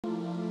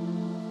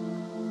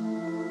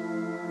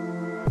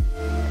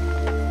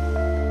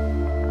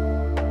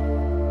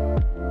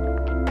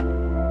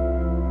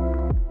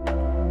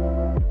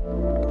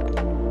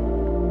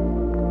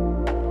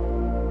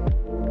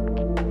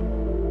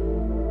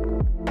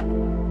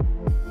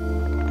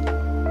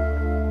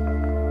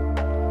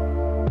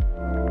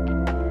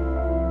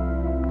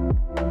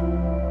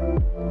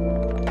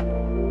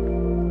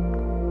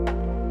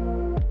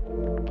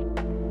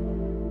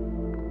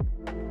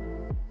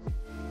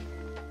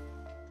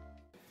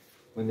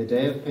When the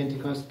day of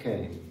Pentecost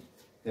came,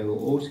 they were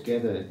all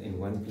together in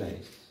one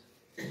place.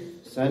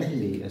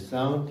 Suddenly a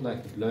sound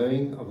like the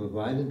blowing of a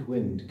violent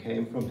wind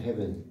came from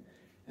heaven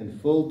and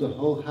filled the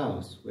whole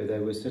house where they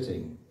were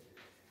sitting.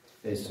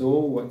 They saw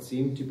what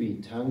seemed to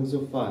be tongues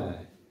of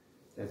fire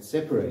that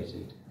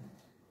separated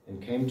and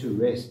came to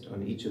rest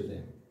on each of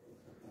them.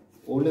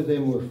 All of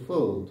them were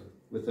filled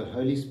with the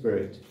Holy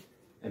Spirit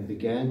and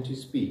began to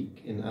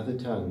speak in other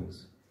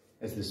tongues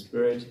as the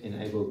Spirit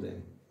enabled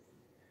them.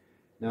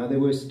 Now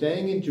there were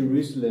staying in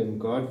Jerusalem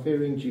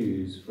God-fearing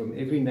Jews from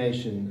every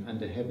nation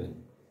under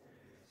heaven.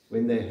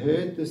 When they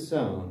heard the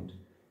sound,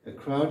 a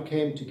crowd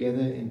came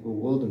together in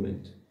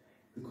bewilderment,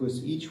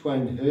 because each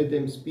one heard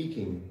them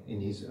speaking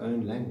in his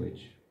own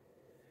language.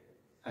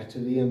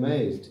 Utterly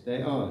amazed,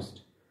 they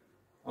asked,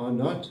 "Are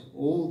not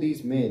all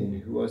these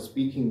men who are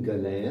speaking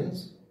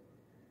Galileans?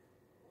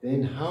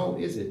 Then how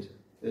is it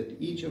that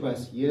each of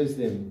us hears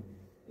them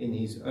in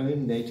his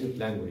own native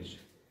language?"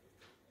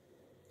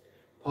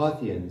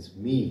 Parthians,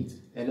 Medes,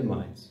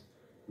 Elamites,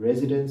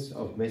 residents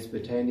of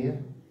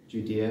Mesopotamia,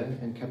 Judea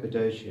and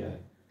Cappadocia,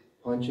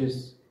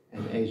 Pontus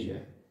and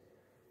Asia,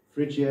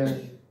 Phrygia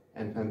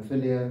and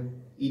Pamphylia,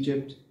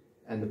 Egypt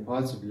and the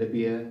parts of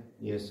Libya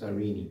near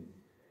Cyrene,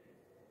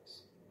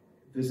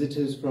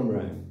 visitors from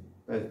Rome,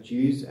 both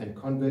Jews and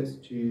converts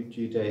to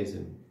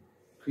Judaism,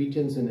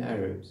 Cretans and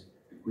Arabs,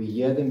 we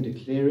hear them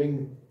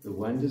declaring the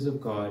wonders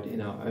of God in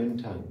our own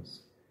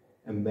tongues.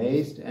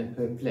 Amazed and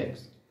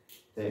perplexed,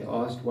 they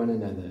asked one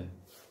another,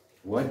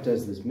 "What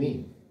does this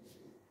mean?"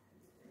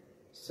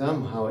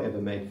 Some, however,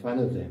 made fun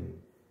of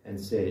them and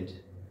said,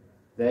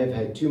 "They have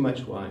had too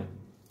much wine."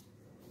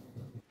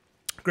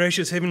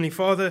 Gracious Heavenly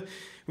Father,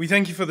 we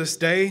thank you for this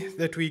day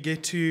that we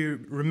get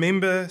to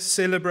remember,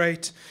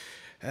 celebrate.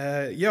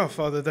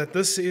 Father, that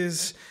this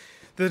is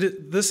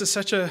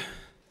such a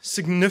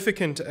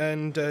significant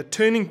and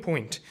turning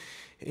point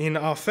in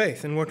our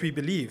faith and what we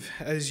believe,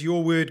 as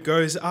your word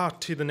goes out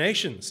to the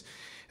nations,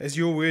 as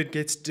your word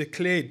gets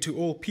declared to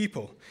all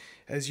people,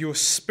 as your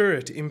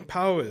Spirit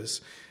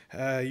empowers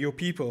your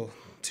people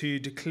to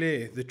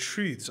declare the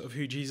truths of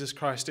who Jesus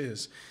Christ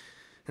is.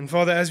 And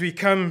Father, as we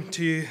come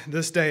to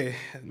this day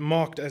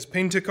marked as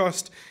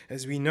Pentecost,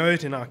 as we know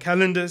it in our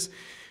calendars,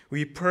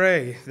 we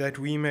pray that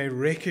we may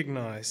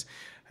recognize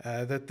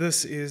that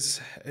this is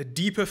a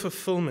deeper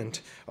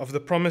fulfillment of the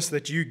promise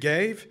that you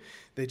gave,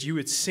 that you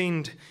would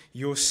send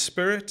your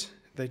Spirit,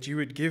 that you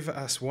would give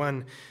us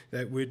one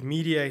that would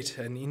mediate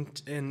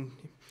and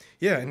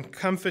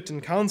comfort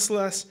and counsel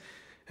us.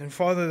 And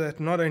Father, that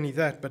not only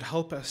that, but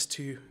help us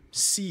to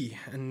see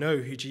and know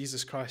who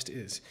Jesus Christ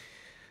is.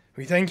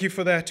 We thank you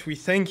for that. We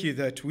thank you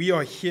that we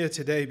are here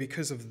today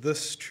because of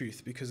this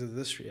truth, because of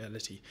this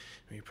reality.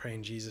 And we pray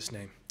in Jesus'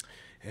 name.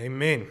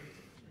 Amen.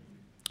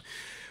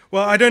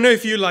 Well, I don't know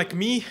if you, like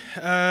me,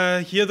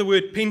 hear the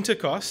word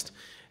Pentecost,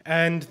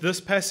 and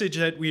this passage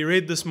that we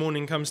read this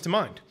morning comes to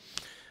mind.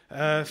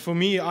 For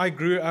me, I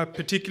grew up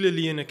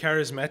particularly in a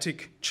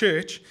charismatic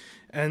church,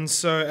 and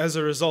so as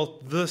a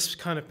result, this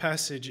kind of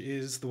passage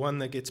is the one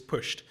that gets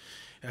pushed.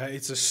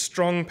 It's a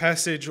strong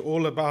passage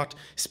all about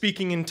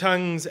speaking in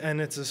tongues, and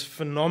it's a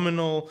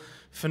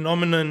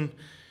phenomenon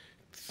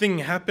thing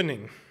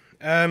happening.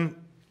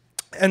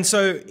 And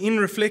so in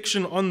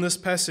reflection on this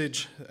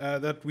passage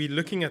that we're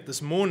looking at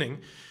this morning,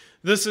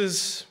 this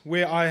is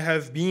where I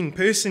have been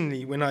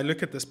personally when I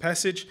look at this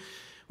passage.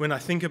 When I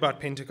think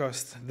about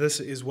Pentecost, this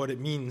is what it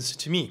means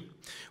to me.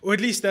 Or at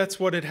least that's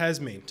what it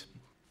has meant.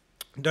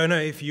 Don't know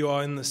if you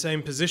are in the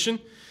same position,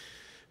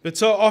 but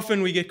so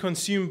often we get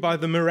consumed by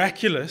the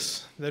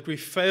miraculous that we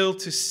fail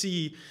to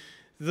see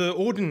the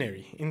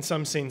ordinary in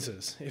some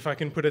senses, if I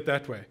can put it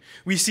that way.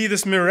 We see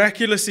this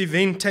miraculous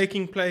event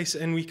taking place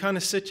and we kind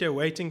of sit here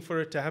waiting for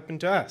it to happen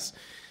to us.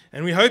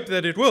 And we hope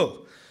that it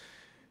will.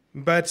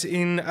 But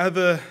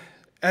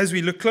as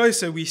we look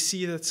closer, we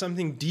see that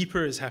something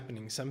deeper is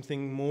happening,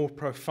 something more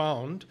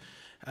profound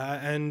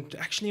and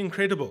actually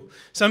incredible.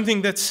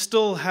 Something that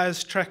still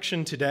has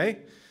traction today,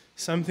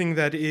 something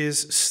that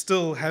is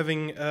still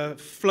having a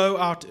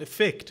flow-out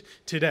effect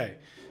today.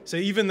 So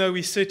even though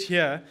we sit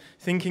here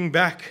thinking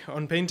back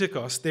on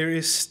Pentecost, there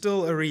is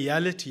still a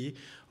reality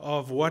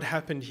of what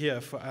happened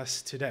here for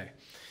us today.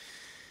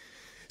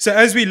 So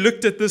as we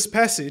looked at this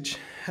passage,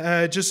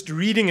 just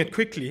reading it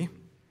quickly,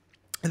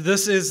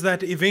 this is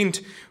that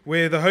event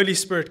where the Holy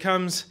Spirit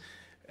comes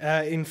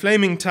in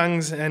flaming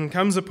tongues and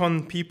comes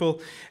upon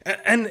people,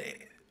 and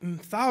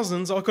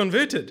thousands are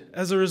converted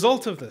as a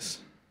result of this.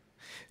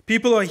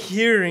 People are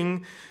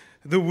hearing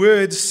the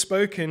words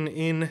spoken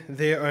in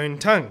their own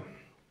tongue.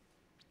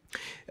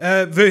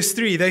 Verse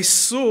 3, they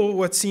saw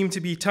what seemed to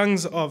be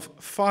tongues of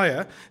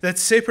fire that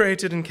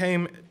separated and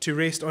came to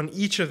rest on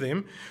each of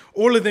them.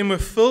 All of them were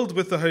filled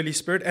with the Holy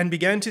Spirit and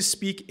began to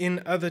speak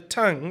in other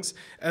tongues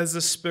as the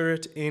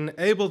Spirit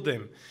enabled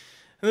them.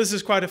 And this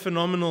is quite a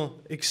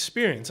phenomenal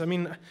experience. I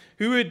mean,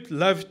 who would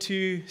love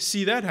to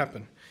see that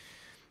happen?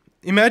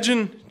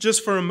 Imagine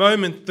just for a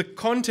moment the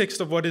context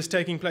of what is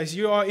taking place.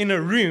 You are in a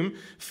room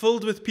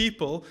filled with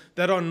people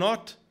that are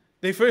not,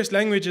 their first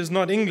language is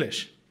not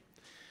English.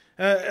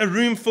 a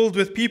room filled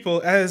with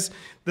people, as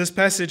this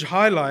passage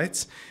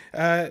highlights,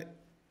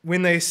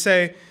 when they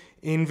say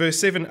in verse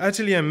 7,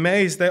 utterly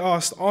amazed, they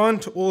asked,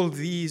 aren't all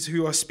these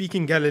who are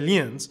speaking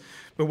Galileans?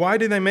 But why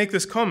do they make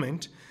this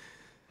comment?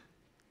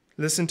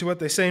 Listen to what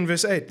they say in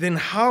verse 8. Then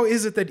how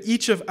is it that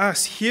each of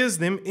us hears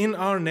them in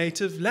our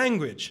native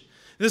language?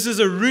 This is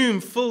a room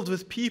filled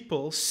with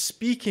people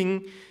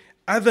speaking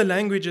other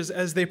languages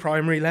as their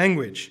primary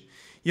language.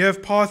 You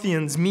have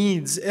Parthians,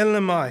 Medes,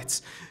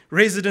 Elamites,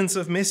 residents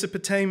of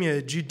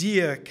Mesopotamia,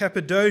 Judea,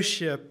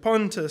 Cappadocia,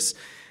 Pontus,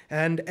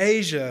 and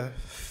Asia,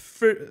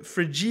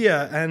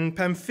 Phrygia and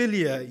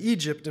Pamphylia,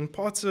 Egypt, and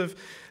parts of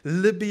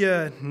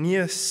Libya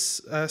near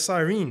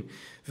Cyrene,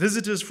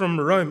 visitors from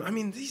Rome. I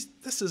mean,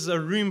 this is a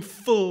room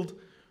filled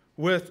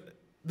with,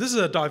 this is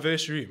a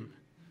diverse room.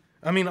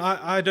 I mean,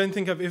 I don't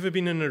think I've ever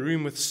been in a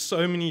room with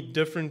so many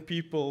different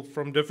people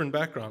from different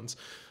backgrounds.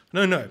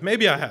 No,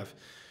 maybe I have.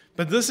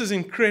 But this is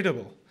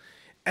incredible.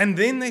 And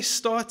then they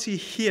start to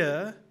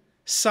hear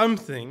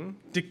something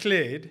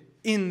declared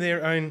in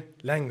their own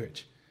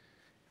language.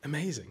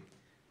 Amazing.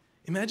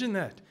 Imagine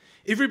that.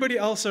 Everybody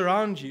else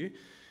around you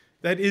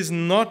that is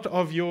not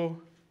of your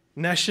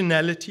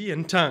nationality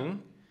and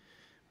tongue,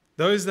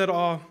 those that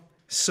are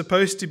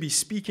supposed to be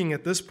speaking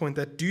at this point,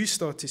 that do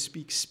start to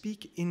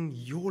speak in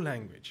your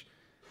language.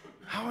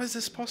 How is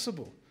this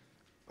possible?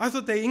 I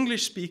thought they're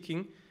English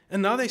speaking,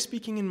 and now they're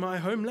speaking in my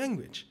home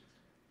language.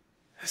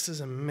 This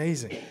is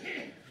amazing.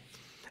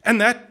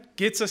 And that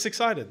gets us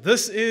excited.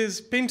 This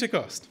is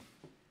Pentecost,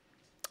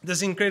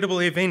 this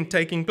incredible event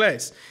taking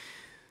place.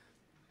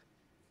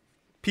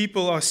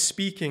 People are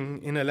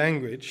speaking in a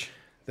language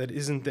that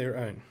isn't their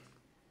own.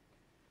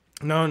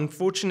 Now,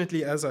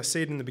 unfortunately, as I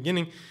said in the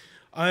beginning,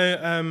 I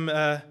am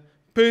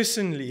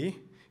personally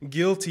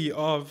guilty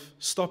of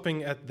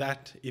stopping at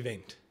that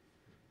event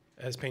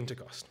as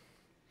Pentecost.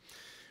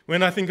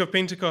 When I think of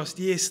Pentecost,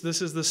 yes,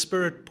 this is the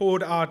Spirit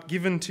poured out,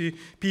 given to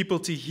people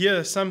to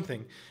hear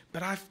something.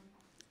 But I've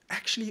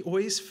actually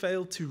always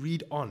failed to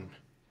read on.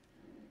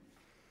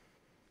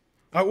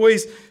 I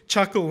always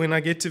chuckle when I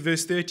get to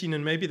verse 13,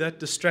 and maybe that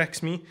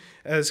distracts me,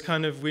 as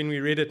kind of when we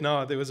read it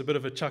now, there was a bit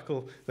of a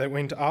chuckle that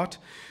went out.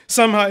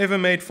 Some, however,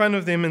 made fun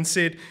of them and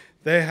said,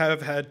 they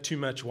have had too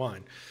much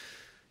wine.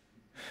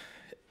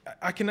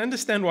 I can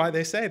understand why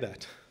they say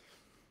that.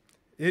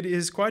 It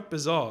is quite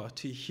bizarre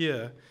to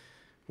hear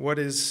what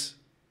is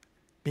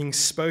being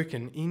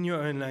spoken in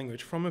your own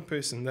language from a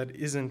person that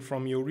isn't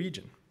from your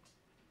region.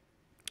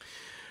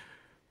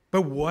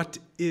 But what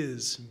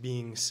is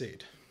being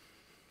said?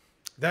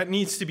 That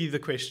needs to be the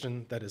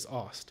question that is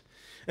asked.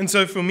 And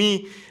so for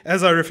me,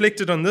 as I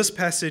reflected on this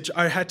passage,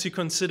 I had to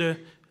consider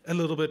a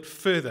little bit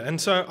further. And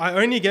so I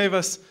only gave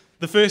us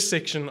the first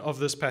section of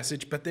this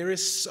passage, but there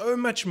is so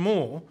much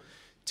more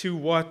to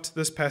what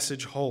this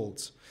passage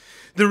holds.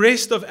 The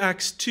rest of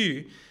Acts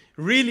 2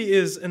 really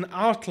is an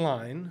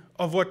outline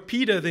of what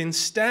Peter then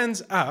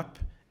stands up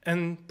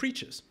and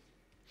preaches.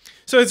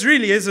 So it's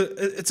really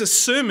it's a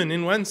sermon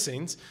in one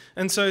sense,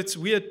 and so it's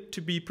weird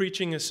to be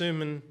preaching a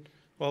sermon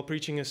while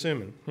preaching a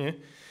sermon. Yeah?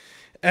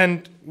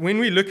 And when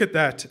we look at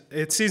that,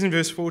 it says in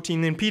verse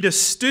 14, then Peter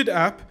stood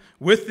up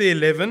with the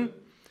 11,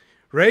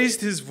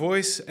 raised his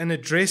voice and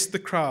addressed the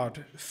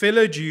crowd,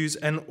 fellow Jews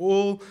and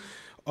all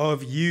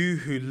of you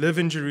who live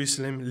in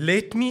Jerusalem,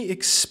 let me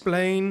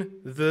explain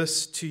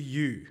this to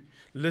you.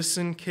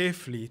 Listen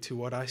carefully to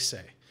what I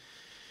say.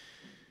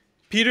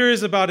 Peter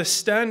is about to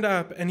stand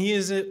up and he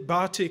is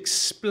about to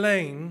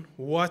explain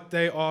what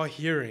they are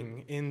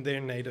hearing in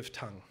their native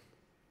tongue.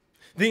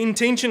 The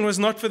intention was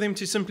not for them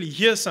to simply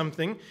hear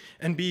something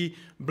and be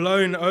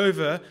blown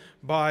over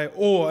by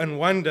awe and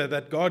wonder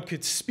that God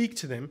could speak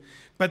to them,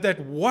 but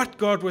that what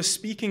God was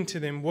speaking to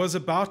them was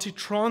about to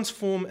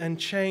transform and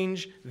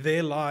change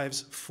their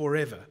lives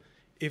forever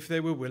if they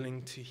were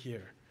willing to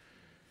hear.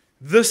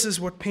 This is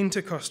what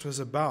Pentecost was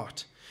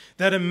about,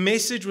 that a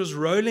message was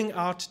rolling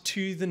out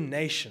to the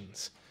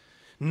nations,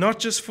 not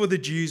just for the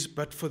Jews,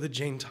 but for the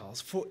Gentiles,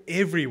 for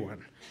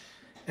everyone.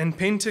 And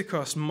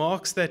Pentecost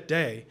marks that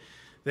day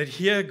that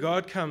here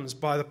God comes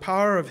by the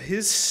power of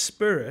his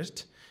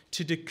Spirit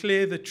to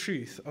declare the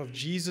truth of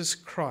Jesus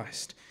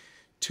Christ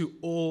to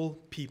all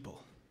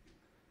people.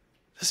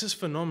 This is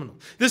phenomenal.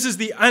 This is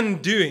the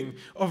undoing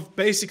of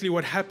basically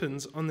what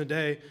happens on the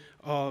day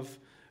of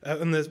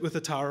with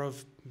the Tower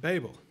of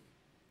Babel.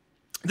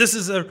 This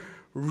is a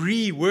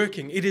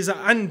reworking. It is an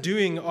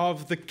undoing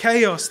of the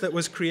chaos that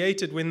was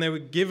created when they were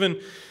given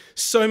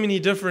so many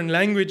different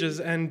languages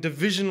and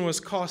division was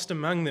cast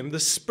among them. The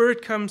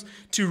Spirit comes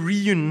to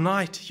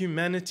reunite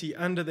humanity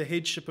under the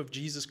headship of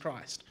Jesus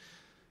Christ.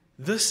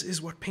 This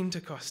is what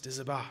Pentecost is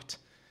about.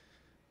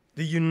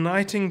 The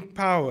uniting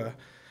power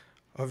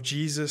of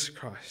Jesus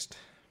Christ.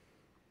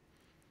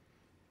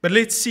 But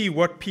let's see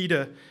what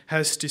Peter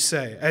has to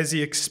say as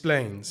he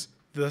explains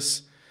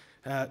this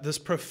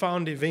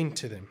profound event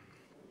to them.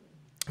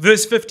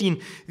 Verse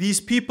 15, these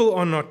people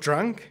are not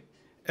drunk,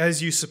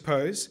 as you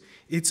suppose.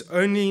 It's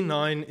only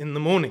 9 in the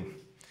morning.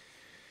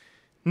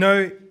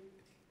 No,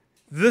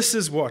 This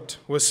is what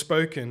was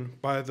spoken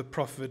by the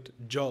prophet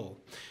Joel.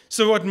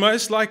 So what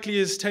most likely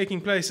is taking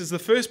place is the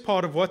first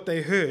part of what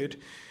they heard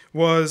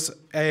was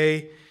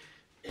a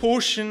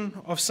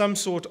portion of some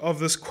sort of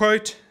this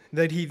quote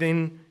that he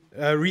then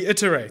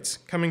reiterates,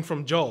 coming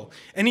from Joel.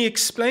 And he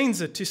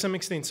explains it to some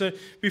extent. So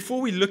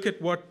before we look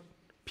at what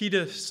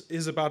Peter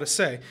is about to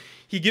say,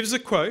 he gives a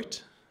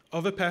quote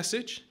of a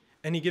passage,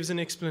 and he gives an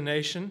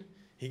explanation.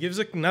 He gives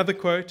another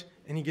quote,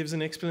 and he gives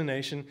an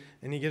explanation,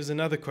 and he gives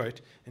another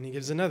quote, and he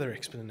gives another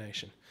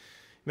explanation.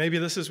 Maybe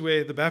this is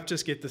where the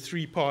Baptists get the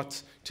 3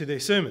 parts to their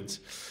sermons.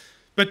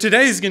 But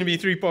today is going to be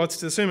 3 parts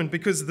to the sermon,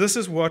 because this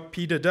is what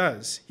Peter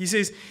does. He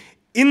says,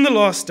 in the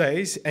last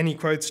days, and he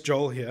quotes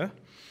Joel here,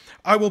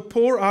 I will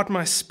pour out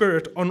my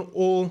spirit on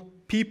all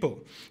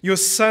people. Your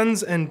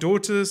sons and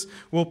daughters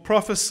will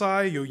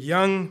prophesy, your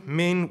young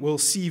men will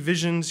see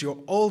visions, your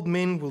old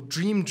men will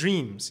dream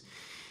dreams.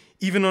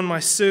 Even on my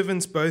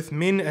servants, both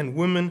men and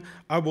women,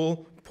 I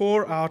will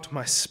pour out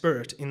my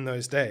spirit in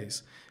those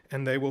days,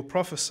 and they will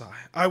prophesy.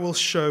 I will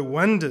show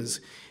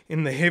wonders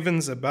in the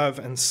heavens above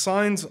and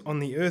signs on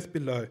the earth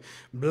below,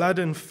 blood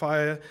and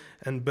fire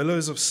and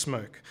billows of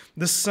smoke.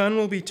 The sun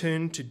will be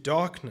turned to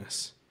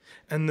darkness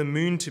and the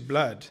moon to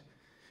blood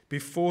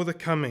before the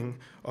coming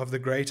of the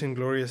great and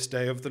glorious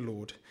day of the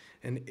Lord,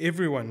 and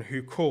everyone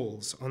who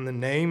calls on the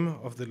name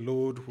of the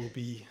Lord will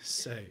be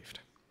saved.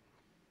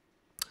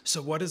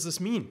 So what does this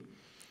mean?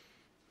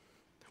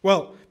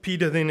 Well,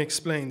 Peter then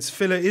explains,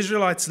 fellow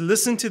Israelites,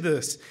 listen to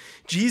this.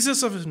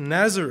 Jesus of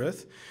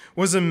Nazareth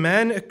was a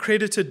man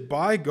accredited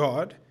by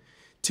God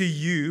to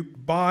you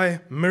by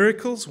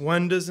miracles,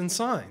 wonders, and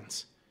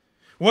signs.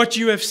 What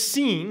you have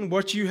seen,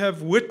 what you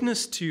have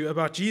witnessed to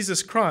about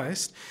Jesus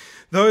Christ,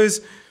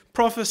 those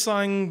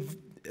prophesying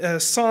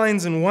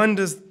signs and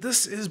wonders,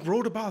 this is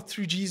brought about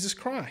through Jesus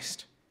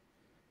Christ,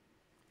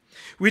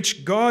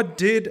 which God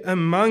did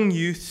among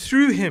you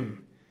through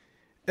him,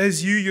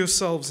 as you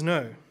yourselves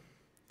know.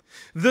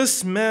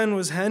 This man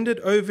was handed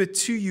over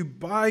to you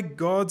by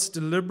God's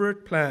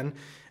deliberate plan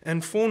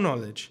and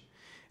foreknowledge,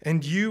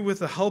 and you, with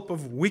the help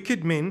of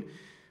wicked men,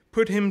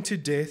 put him to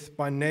death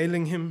by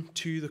nailing him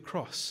to the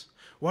cross.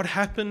 What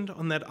happened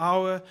on that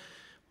hour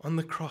on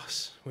the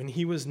cross when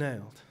he was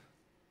nailed?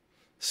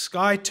 The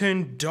sky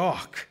turned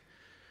dark.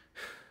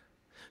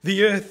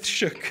 The earth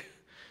shook.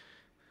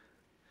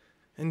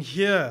 And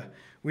here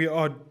we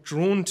are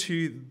drawn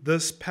to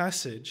this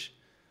passage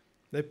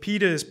that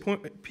Peter is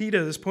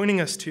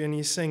pointing us to, and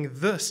he's saying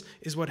this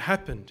is what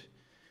happened.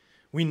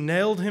 We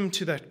nailed him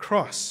to that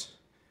cross,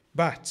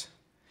 but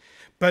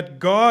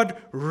God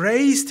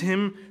raised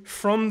him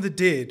from the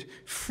dead,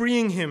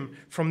 freeing him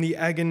from the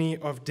agony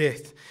of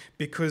death,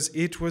 because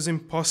it was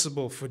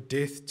impossible for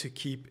death to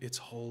keep its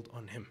hold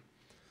on him.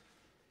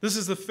 This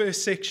is the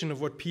first section of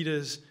what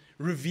Peter's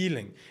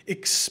revealing,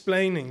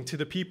 explaining to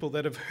the people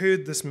that have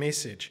heard this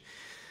message.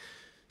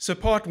 So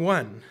part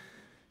 1,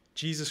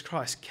 Jesus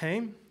Christ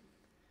came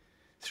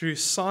through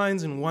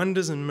signs and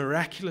wonders and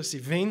miraculous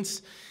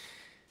events,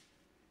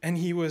 and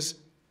he was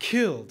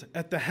killed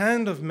at the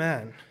hand of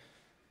man,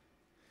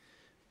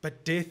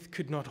 but death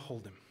could not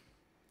hold him.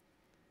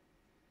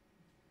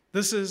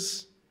 This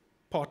is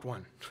part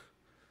 1.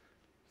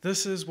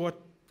 This is what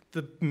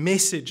the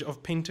message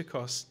of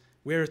Pentecost,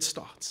 where it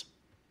starts.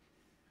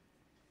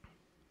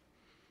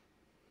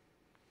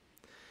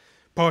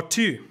 Part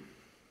 2.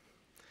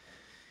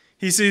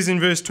 He says in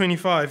verse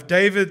 25,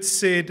 David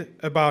said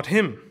about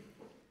him,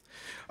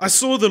 I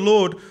saw the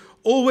Lord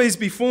always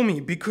before me,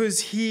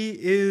 because he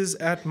is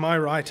at my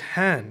right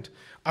hand.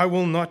 I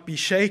will not be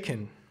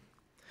shaken.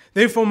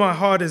 Therefore my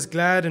heart is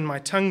glad and my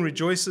tongue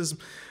rejoices.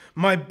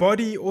 My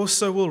body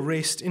also will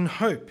rest in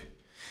hope,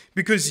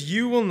 because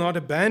you will not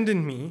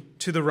abandon me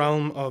to the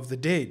realm of the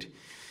dead.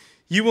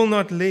 You will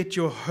not let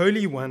your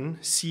Holy One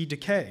see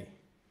decay.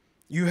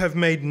 You have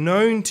made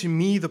known to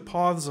me the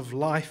paths of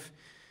life,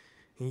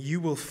 and you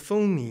will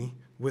fill me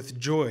with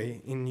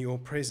joy in your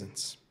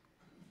presence.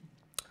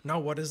 Now,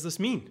 what does this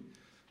mean?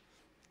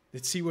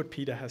 Let's see what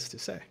Peter has to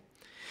say.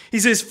 He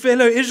says,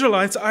 fellow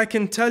Israelites, I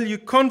can tell you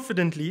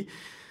confidently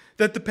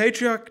that the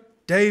patriarch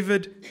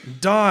David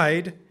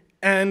died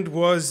and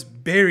was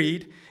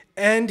buried,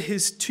 and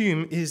his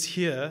tomb is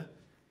here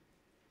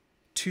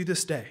to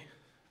this day.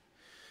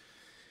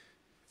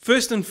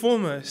 First and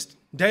foremost,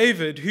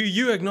 David, who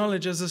you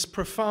acknowledge as this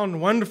profound,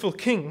 wonderful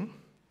king,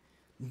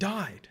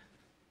 died.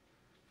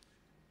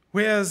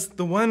 Whereas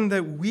the one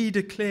that we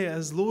declare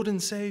as Lord and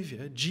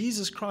Savior,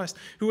 Jesus Christ,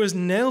 who was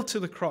nailed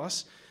to the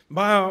cross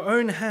by our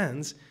own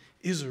hands,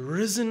 is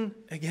risen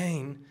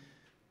again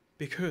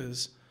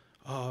because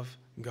of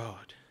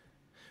God,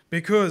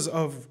 because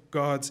of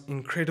God's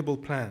incredible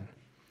plan.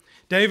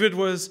 David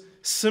was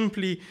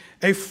simply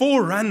a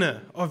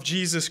forerunner of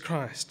Jesus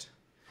Christ,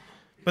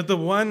 but the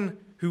one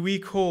who we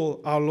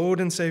call our Lord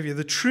and Savior,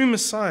 the true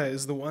Messiah,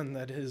 is the one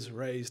that is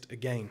raised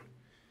again.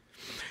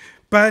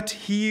 But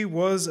he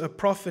was a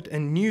prophet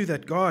and knew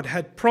that God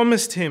had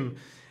promised him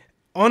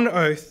on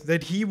oath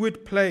that he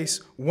would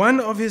place one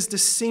of his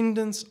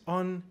descendants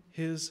on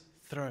his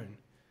throne,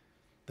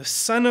 the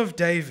son of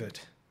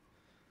David,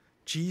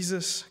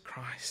 Jesus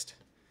Christ.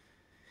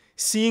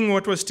 Seeing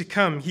what was to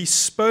come, he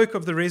spoke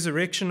of the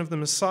resurrection of the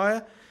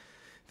Messiah,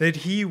 that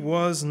he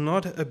was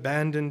not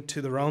abandoned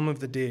to the realm of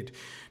the dead,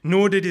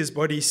 nor did his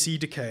body see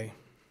decay.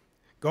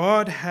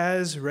 God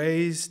has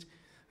raised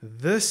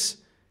this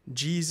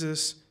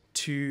Jesus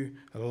to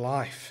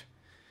life,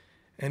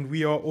 and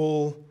we are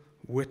all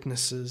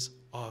witnesses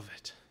of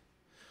it.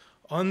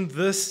 On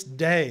this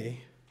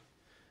day,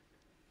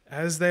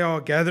 as they are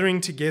gathering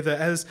together,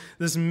 as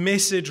this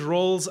message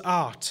rolls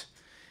out,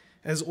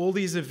 as all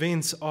these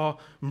events are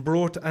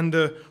brought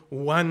under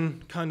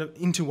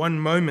into one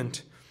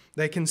moment,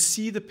 they can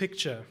see the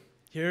picture.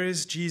 Here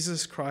is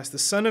Jesus Christ, the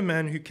Son of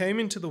Man, who came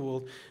into the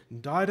world,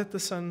 died at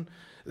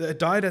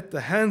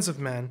the hands of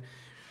man,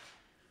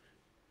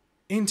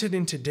 entered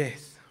into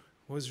death,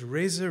 was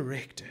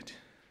resurrected.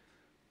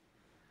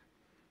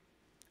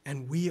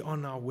 And we are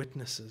now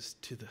witnesses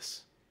to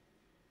this.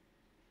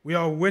 We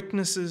are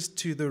witnesses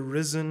to the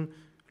risen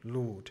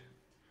Lord.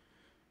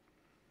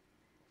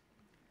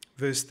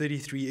 Verse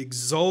 33,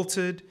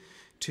 exalted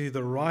to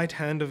the right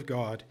hand of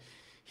God,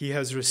 he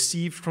has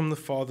received from the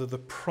Father the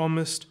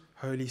promised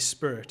Holy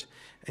Spirit,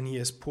 and he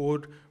has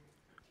poured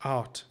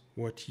out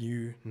what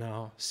you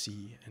now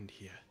see and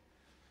hear.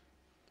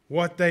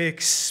 What they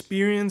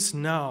experience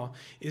now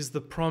is the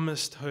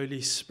promised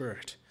Holy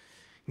Spirit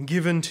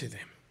given to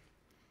them.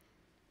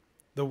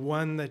 The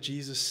one that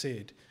Jesus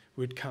said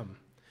would come,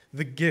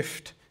 the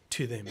gift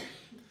to them,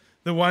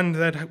 the one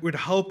that would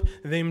help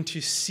them to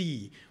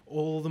see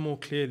all the more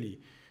clearly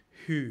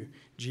who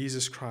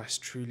Jesus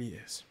Christ truly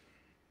is.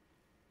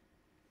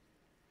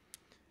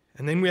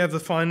 And then we have the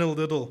final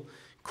little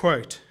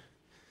quote.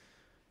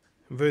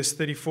 Verse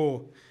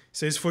 34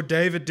 says, "For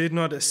David did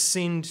not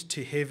ascend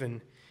to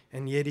heaven,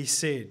 and yet he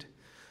said,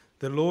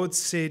 'The Lord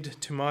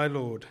said to my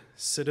Lord,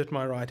 sit at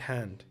my right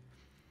hand,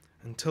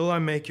 until I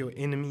make your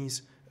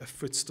enemies a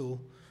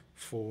footstool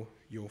for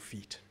your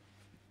feet.'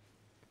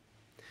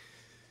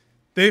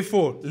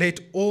 Therefore, let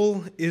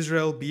all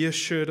Israel be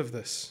assured of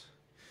this.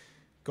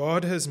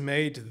 God has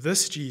made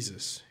this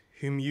Jesus,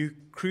 whom you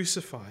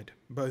crucified,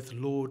 both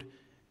Lord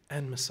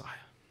and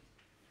Messiah."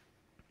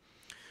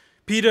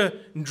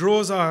 Peter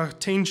draws our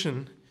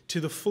attention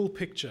to the full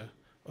picture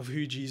of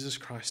who Jesus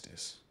Christ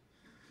is.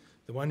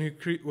 The one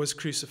who was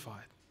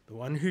crucified, the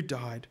one who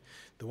died,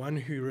 the one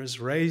who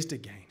was raised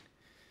again,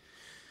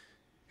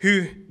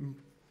 who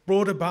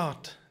brought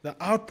about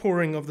the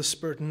outpouring of the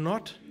Spirit,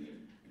 not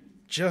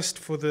just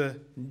for the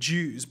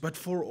Jews, but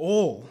for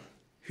all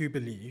who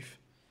believe.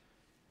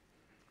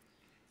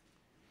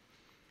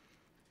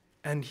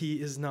 And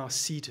he is now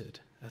seated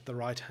at the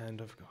right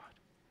hand of God.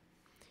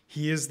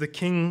 He is the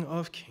King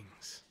of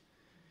kings.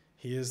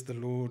 He is the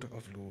Lord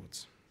of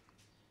lords.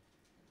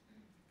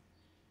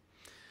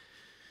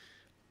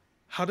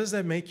 How does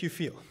that make you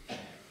feel?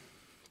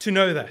 To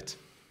know that.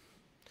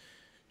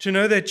 To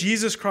know that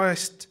Jesus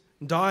Christ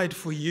died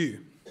for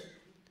you.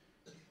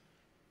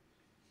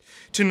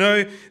 To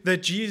know that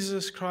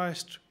Jesus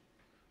Christ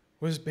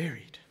was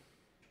buried.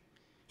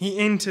 He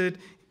entered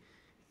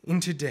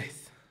into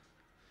death.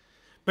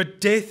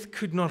 But death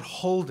could not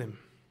hold him.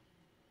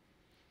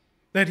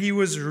 That he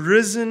was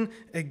risen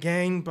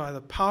again by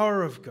the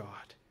power of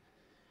God.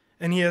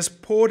 And he has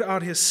poured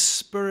out his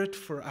Spirit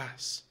for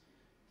us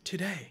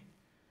today.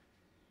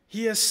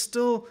 He has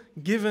still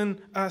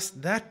given us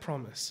that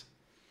promise.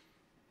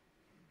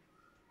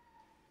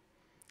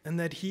 And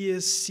that he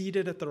is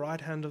seated at the right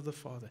hand of the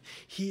Father.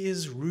 He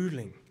is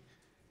ruling.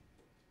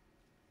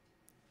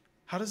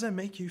 How does that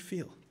make you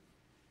feel?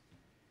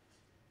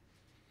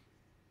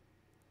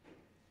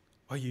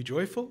 Are you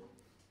joyful?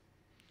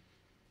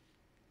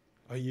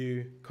 Are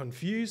you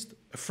confused?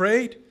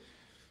 Afraid?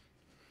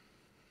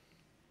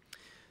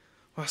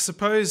 I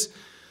suppose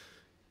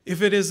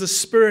if it is the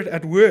Spirit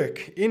at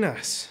work in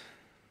us,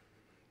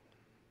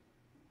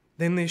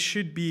 then there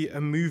should be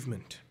a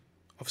movement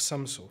of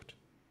some sort.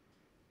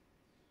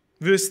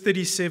 Verse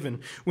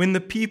 37, when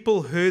the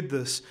people heard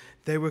this,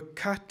 they were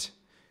cut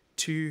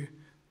to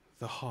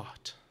the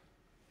heart.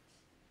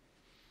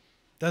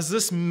 Does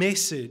this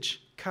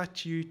message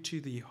cut you to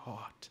the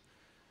heart?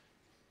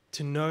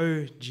 To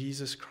know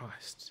Jesus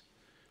Christ,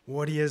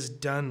 what he has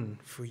done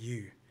for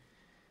you.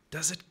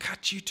 Does it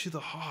cut you to the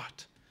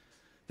heart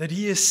that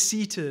he is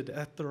seated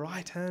at the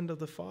right hand of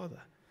the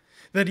Father?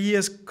 That he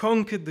has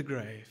conquered the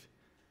grave?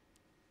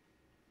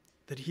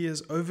 That he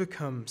has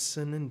overcome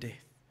sin and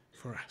death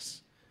for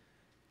us?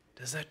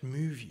 Does that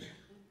move you?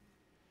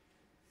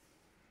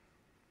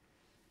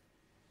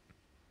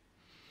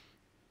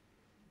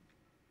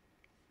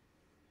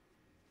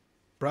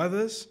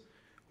 Brothers,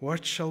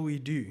 what shall we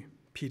do?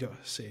 Peter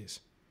says.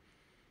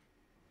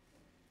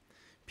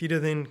 Peter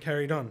then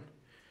carried on.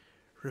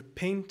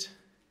 Repent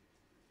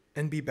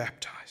and be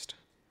baptized,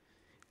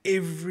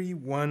 every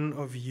one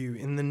of you,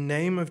 in the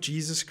name of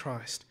Jesus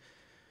Christ,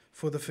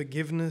 for the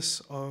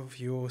forgiveness of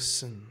your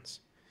sins,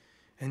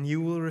 and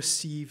you will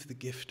receive the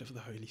gift of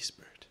the Holy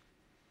Spirit.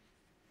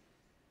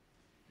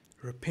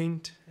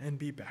 Repent and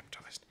be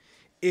baptized,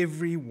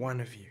 every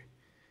one of you,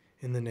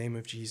 in the name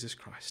of Jesus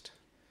Christ,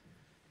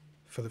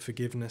 for the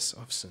forgiveness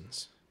of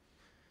sins,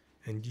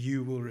 and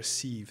you will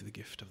receive the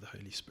gift of the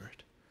Holy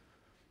Spirit.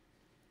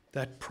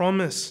 That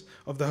promise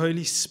of the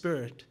Holy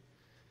Spirit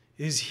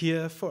is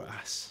here for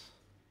us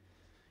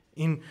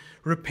in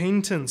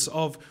repentance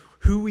of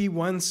who we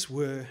once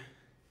were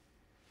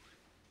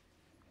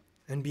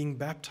and being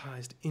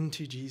baptized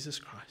into Jesus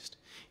Christ,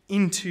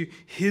 into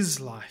His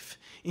life,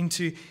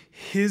 into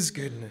His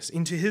goodness,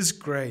 into His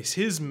grace,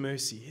 His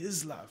mercy,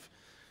 His love.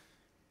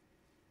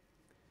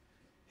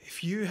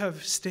 If you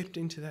have stepped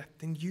into that,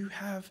 then you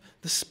have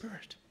the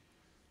Spirit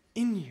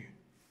in you,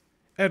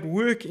 at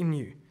work in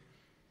you.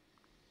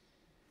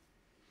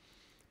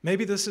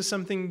 Maybe this is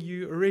something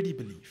you already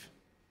believe.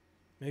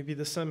 Maybe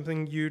there's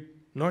something you're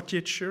not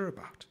yet sure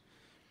about.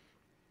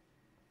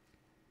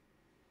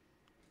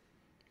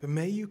 But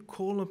may you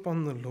call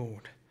upon the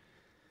Lord.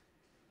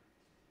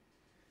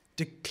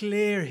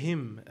 Declare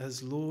Him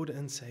as Lord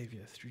and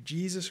Savior through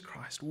Jesus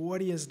Christ, what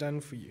He has done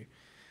for you.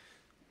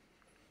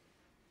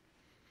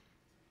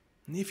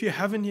 And if you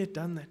haven't yet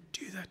done that,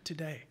 do that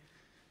today.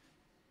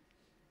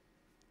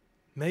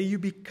 May you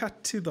be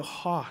cut to the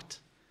heart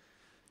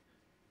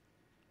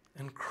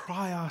and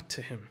cry out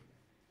to Him.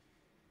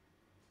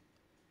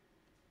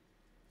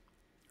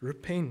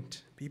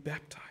 Repent, be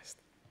baptized.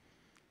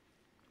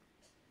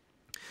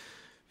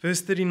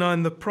 Verse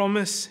 39, the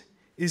promise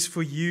is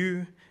for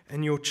you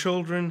and your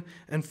children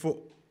and for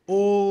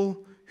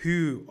all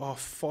who are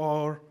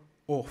far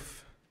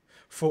off,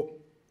 for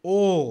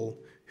all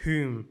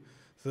whom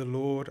the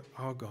Lord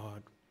our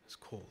God has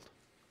called.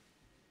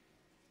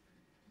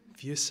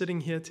 If you're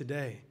sitting here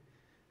today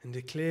and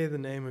declare the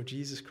name of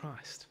Jesus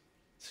Christ,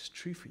 this is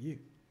true for you.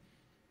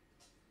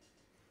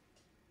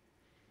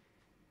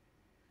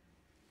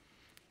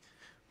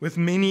 With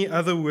many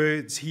other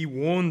words, He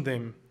warned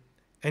them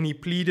and He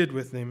pleaded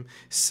with them,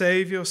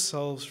 save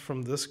yourselves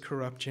from this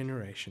corrupt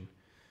generation.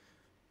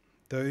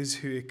 Those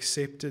who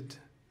accepted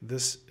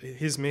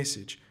His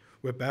message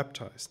were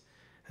baptized,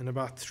 and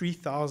about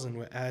 3,000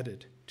 were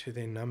added to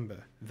their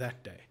number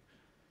that day.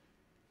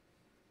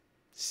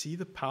 See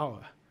the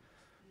power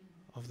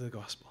of the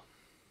gospel.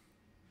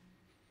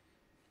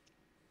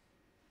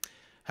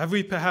 Have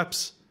we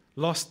perhaps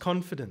lost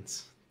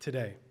confidence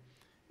today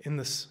in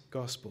this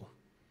gospel,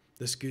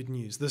 this good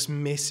news, this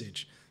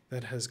message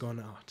that has gone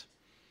out?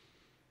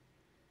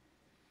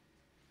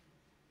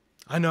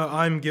 I know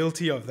I'm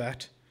guilty of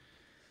that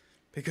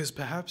because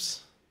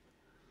perhaps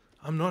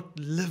I'm not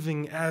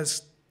living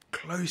as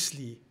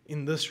closely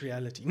in this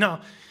reality.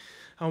 Now,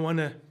 I want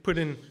to put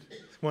in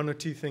one or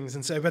two things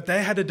and say, but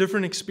they had a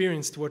different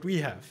experience to what we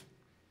have.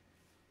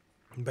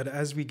 But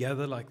as we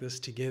gather like this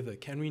together,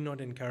 can we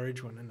not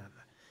encourage one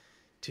another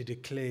to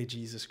declare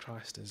Jesus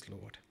Christ as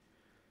Lord?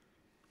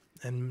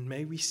 And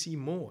may we see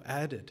more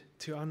added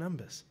to our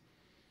numbers.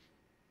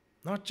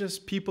 Not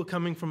just people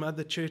coming from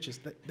other churches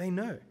that they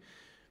know,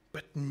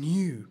 but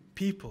new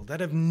people that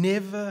have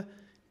never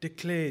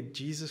declared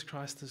Jesus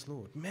Christ as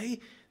Lord. May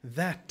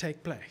that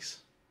take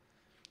place.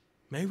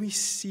 May we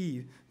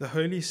see the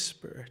Holy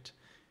Spirit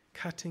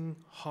cutting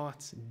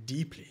hearts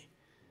deeply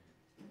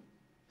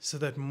so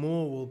that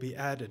more will be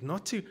added,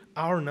 not to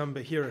our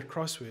number here at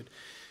Crossword,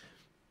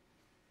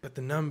 but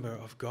the number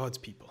of God's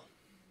people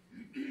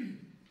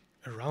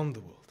around the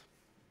world.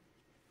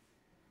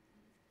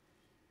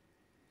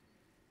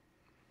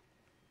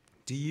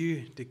 Do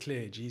you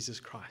declare Jesus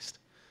Christ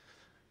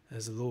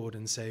as the Lord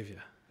and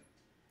Savior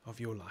of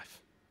your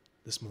life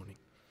this morning?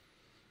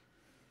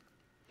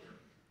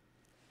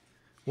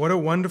 What a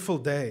wonderful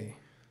day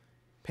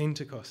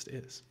Pentecost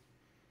is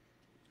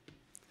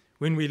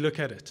when we look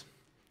at it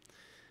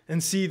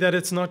and see that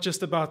it's not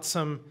just about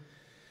some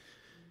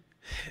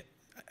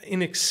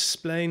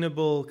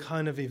inexplainable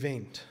kind of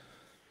event,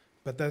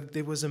 but that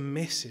there was a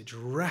message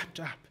wrapped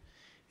up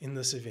in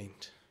this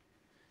event.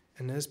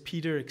 And as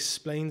Peter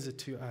explains it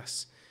to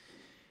us,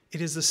 it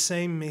is the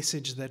same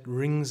message that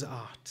rings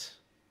out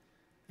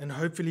and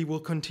hopefully will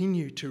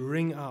continue to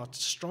ring out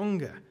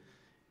stronger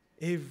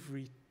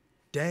every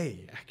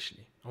day,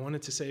 actually. I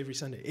wanted to say every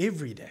Sunday,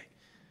 every day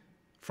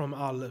from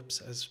our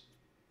lips as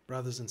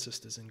brothers and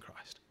sisters in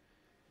Christ.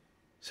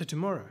 So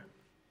tomorrow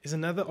is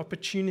another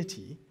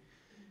opportunity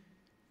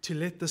to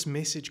let this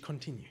message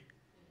continue.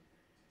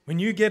 When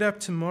you get up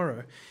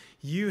tomorrow,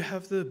 you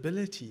have the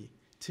ability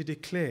to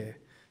declare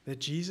that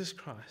Jesus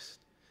Christ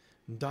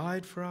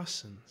died for our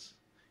sins,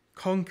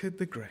 conquered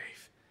the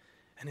grave,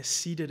 and is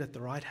seated at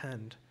the right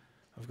hand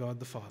of God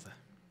the Father,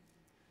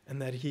 and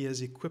that He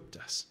has equipped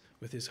us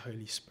with His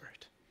Holy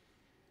Spirit.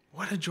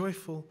 What a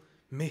joyful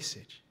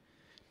message.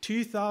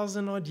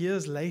 2,000 odd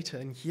years later,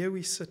 and here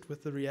we sit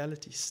with the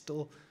reality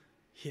still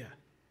here.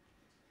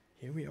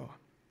 Here we are.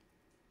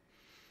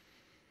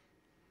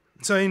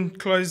 So in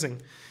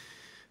closing,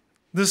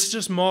 this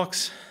just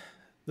marks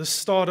the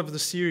start of the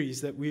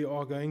series that we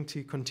are going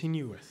to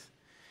continue with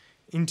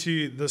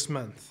into this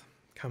month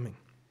coming.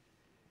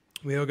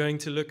 We are going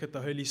to look at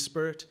the Holy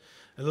Spirit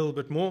a little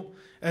bit more,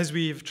 as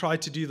we've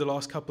tried to do the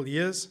last couple of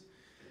years.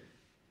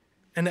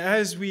 And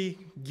as we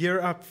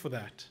gear up for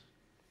that,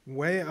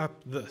 weigh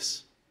up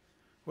this.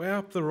 weigh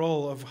up the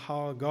role of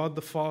how God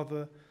the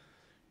Father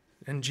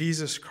and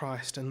Jesus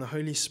Christ and the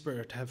Holy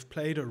Spirit have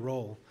played a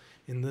role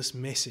in this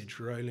message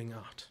rolling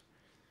out.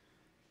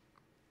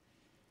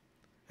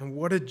 And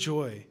what a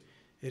joy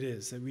it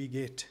is that we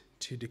get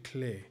to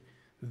declare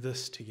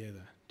this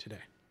together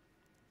today.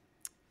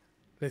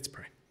 Let's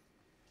pray.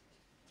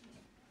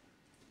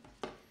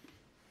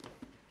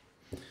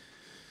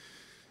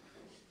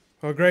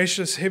 Our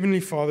gracious Heavenly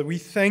Father, we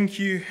thank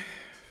you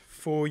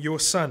for your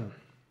Son.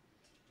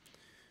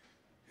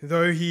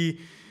 Though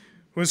he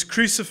was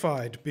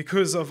crucified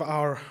because of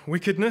our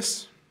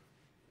wickedness,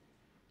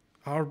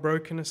 our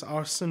brokenness,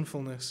 our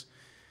sinfulness,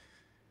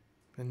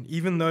 and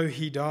even though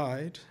he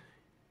died,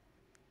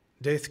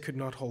 death could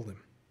not hold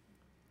him.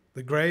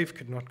 The grave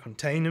could not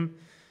contain him.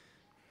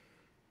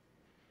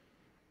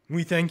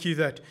 We thank you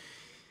that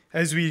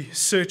as we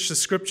search the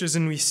scriptures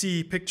and we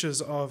see pictures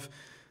of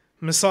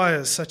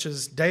messiahs such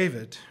as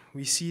David,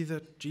 we see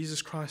that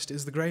Jesus Christ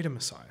is the greater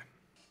Messiah.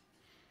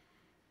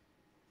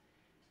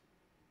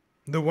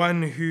 The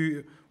one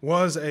who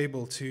was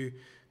able to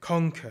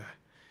conquer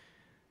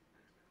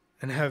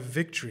and have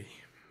victory,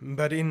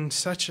 but in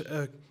such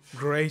a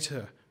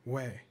greater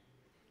way.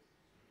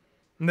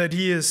 And that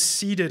he is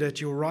seated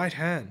at your right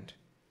hand,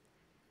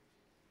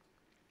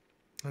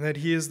 and that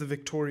he is the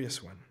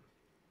victorious one.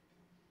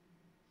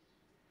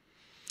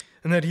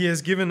 And that he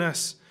has given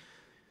us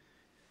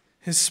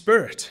his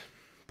Spirit,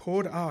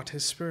 poured out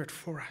his Spirit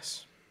for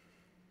us.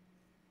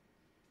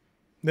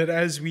 That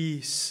as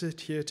we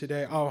sit here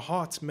today, our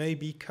hearts may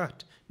be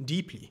cut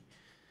deeply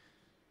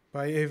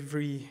by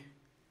every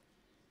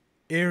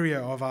area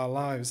of our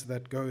lives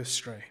that go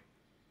astray.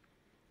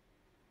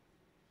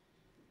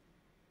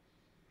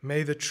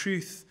 May the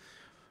truth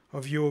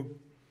of your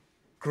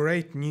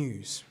great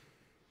news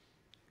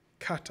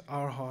cut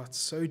our hearts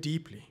so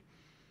deeply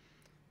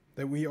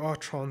that we are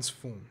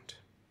transformed,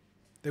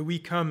 that we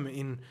come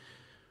in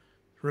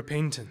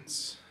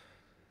repentance,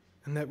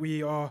 and that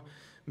we are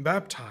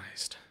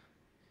baptized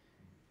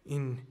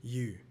in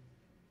you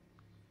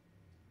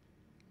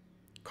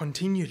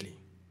continually.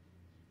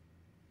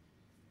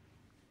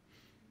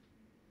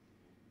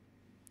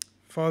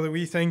 Father,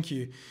 we thank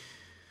you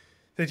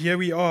that here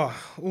we are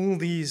all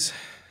these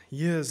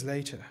years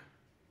later,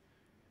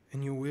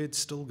 and your word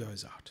still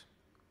goes out.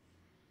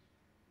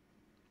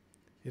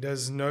 It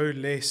has no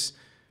less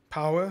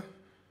power,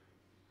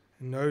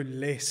 no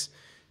less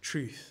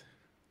truth,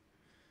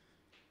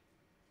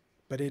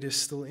 but it is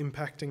still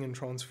impacting and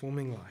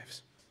transforming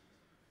lives.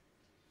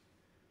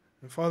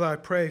 And Father, I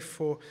pray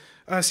for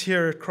us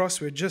here at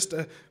Crossword, just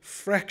a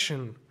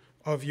fraction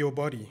of your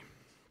body,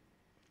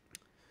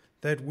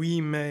 that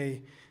we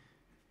may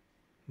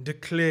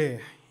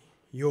declare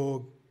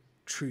your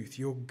truth,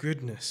 your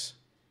goodness,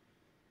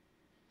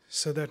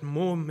 so that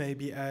more may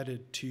be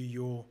added to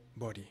your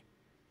body.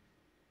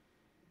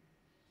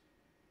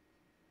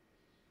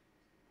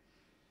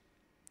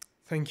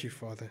 Thank you,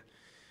 Father.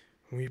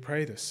 We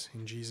pray this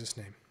in Jesus'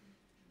 name.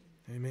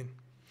 Amen.